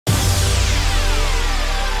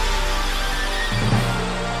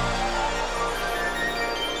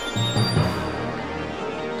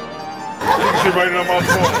shit right on my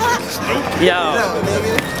phone. Yo.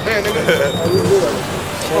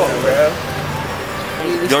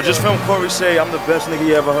 Yo, just film Corey say I'm the best nigga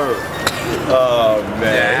you ever heard. Oh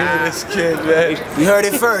man, this kid, man. You heard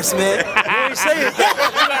it first, man. Corey say it.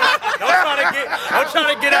 I'm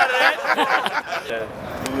trying to get out of that.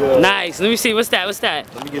 Nice. Let me see. What's that? What's that?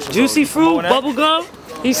 Let me get some Juicy fruit, bubble gum.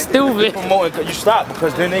 He's stupid. You stop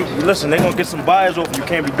because then they listen. They gonna get some buyers off. You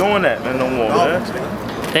can't be doing that, man, no more, man.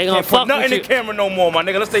 They gonna fuck nothing with you. in the camera no more, my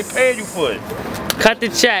nigga. Unless they paying you for it. Cut the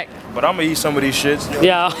check. But I'm gonna eat some of these shits.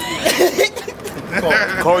 Yo.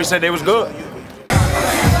 Corey said they was good.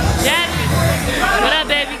 Jazzy. What up,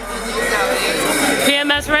 baby?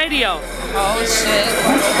 PMS Radio. Oh shit.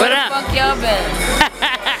 What up? Fuck y'all been?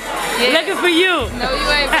 Yeah. Looking for you. No, you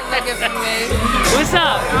ain't been looking for me. What's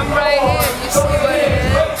up? I'm right here. You see what it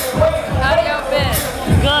is? How y'all been?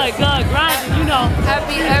 Good, good. Grinding, you know.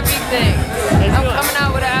 Happy everything. I'm coming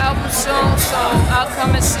out with an album soon, so I'll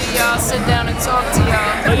come and see y'all, sit down and talk to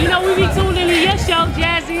y'all. So, you know, we be tuning in your show,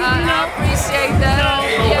 Jazzy. You know. I appreciate that.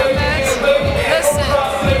 PMS. Listen,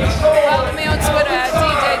 follow me on Twitter at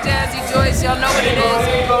DJ Jazzy Joyce. Y'all know what it is.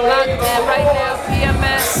 Locked in right now.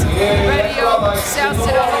 PMS Radio. Shout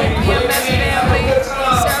to the whole PMS family.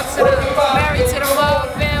 Shout to the Married to the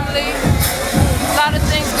Love family. A lot of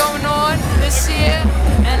things going on this year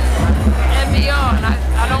and beyond.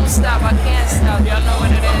 I don't stop. I can't stop. Y'all know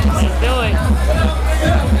what it is. Let's do it.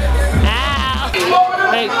 Ow.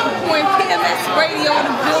 Hey. When PMS Radio in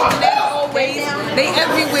the building, they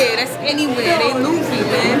everywhere. That's anywhere. They movie,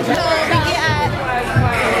 man. So we get at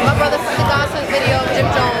my brother from the Godson video, Jim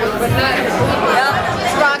Jones. Yep,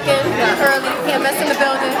 it's rocking early. PMS in the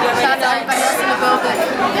building. Shout out to everybody else in the building.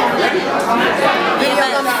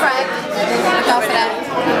 Video's on the crack. Look out for that.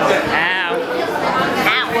 Ow.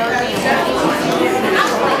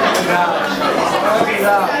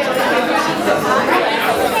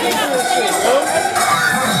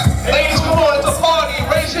 Ladies, come on, it's a party.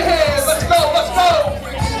 Raise your hands. Let's go, let's go.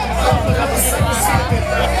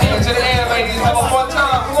 Hands in the air, ladies. Have a fun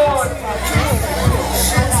time. Come on.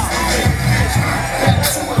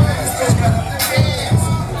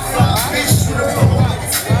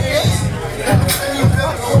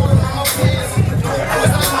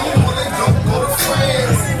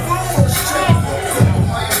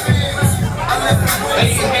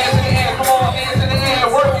 Ladies, hands in the air. Come on, hands in the air.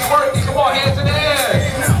 Work it. Come on, hands in the air.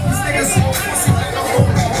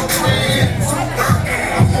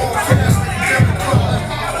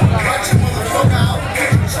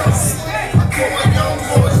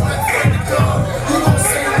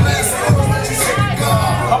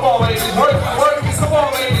 Come on, ladies. Work it. Come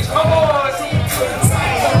on, ladies. Come on.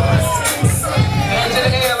 Hands in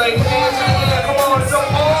the air, ladies. Hands in the air. Come on, it's a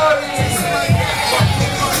party.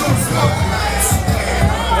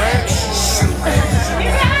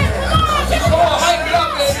 Come on, hype it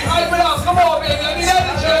up, baby. Hype it up. Come on, baby. I need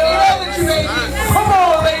energy, baby. Come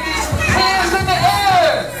on, ladies. Hands in the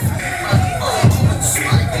air.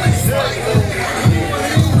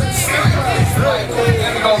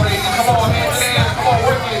 There we go, ladies. Come on, hands in the air. Come on,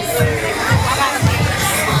 work it.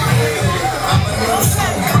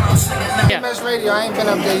 PMS Radio, I ain't been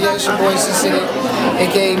up there yet. It's your boy CC,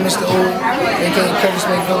 aka Mr. O, aka Curtis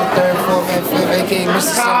Mayfield III, 4th and 5th, aka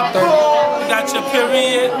Mr. 7th, 3rd. You got your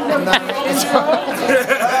period.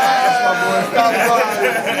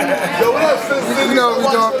 You know we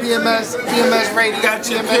doing PMS Radio, Got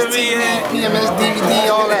your PMS TV, period. PMS DVD,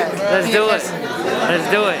 all that. Let's do it. Let's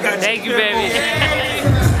do it. Thank you, baby.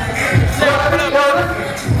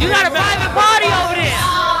 You got a private party over there.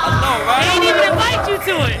 I know, right? They ain't even invite you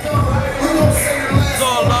to it. It's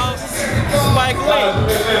all love. Spike Lee.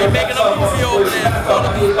 They're making a movie over there. It's all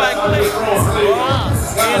Spike Lee.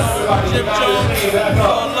 Jim Jones. It's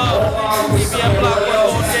all love. EBM Block 1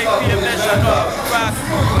 all day. PMS. You know how we rock.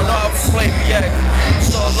 You know how we play BX.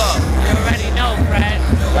 It's all love. You already know, Brad.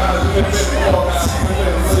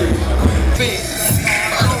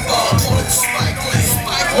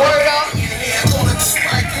 Word up.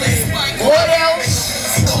 What else?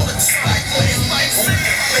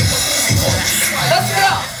 Let's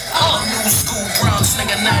go. New school Bronx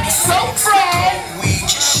nigga 96. So Fred. Weed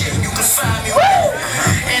your shit, you can find me.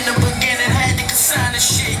 In the beginning, had to consign the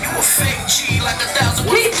shit. You a fake G like 1,000.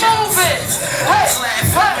 Keep moving.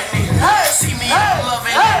 See me, I'm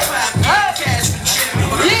loving hip hop, get cash for Jimmy.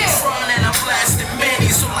 Yeah. Front and I'm blasting Benny,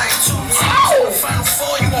 so like 2 teams. Final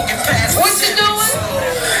 4, you won't get past. What you doing?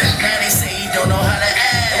 Now they say you don't know how to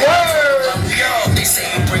act. Word. I'm New York, they say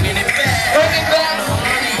you bringing it back. Bring it back. No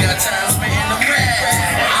money, got time spitting the rap.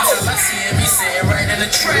 Anytime I see him, he say it right in the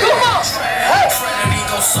trap. Come on. Trinity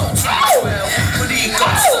go so 12.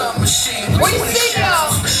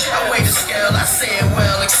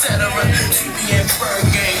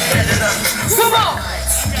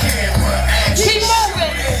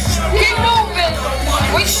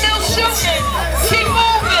 still shooting. Keep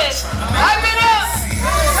moving. Hype it up.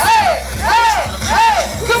 Hey, hey, hey,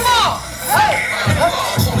 come on. Hey.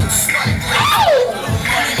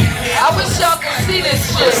 I wish y'all could see this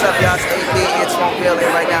shit. What's up, y'all? It's AB. It's Phone Billy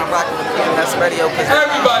right now. I'm rocking with PMS Radio.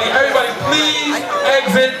 Everybody, please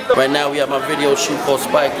exit. Right now we have my video shoot called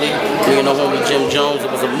Spike Lee. You know, homie Jim Jones. It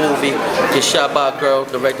was a movie. Get shot by a girl,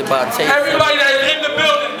 directed by TAYA. Everybody that is in the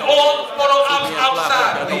building, all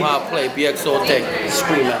outside. I know how I play. BX all day.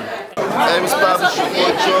 Scream at me. Hey, Mr. Bobby, it's your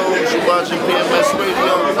boy Jones. You're watching PMS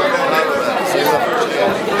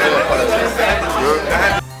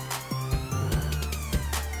Radio.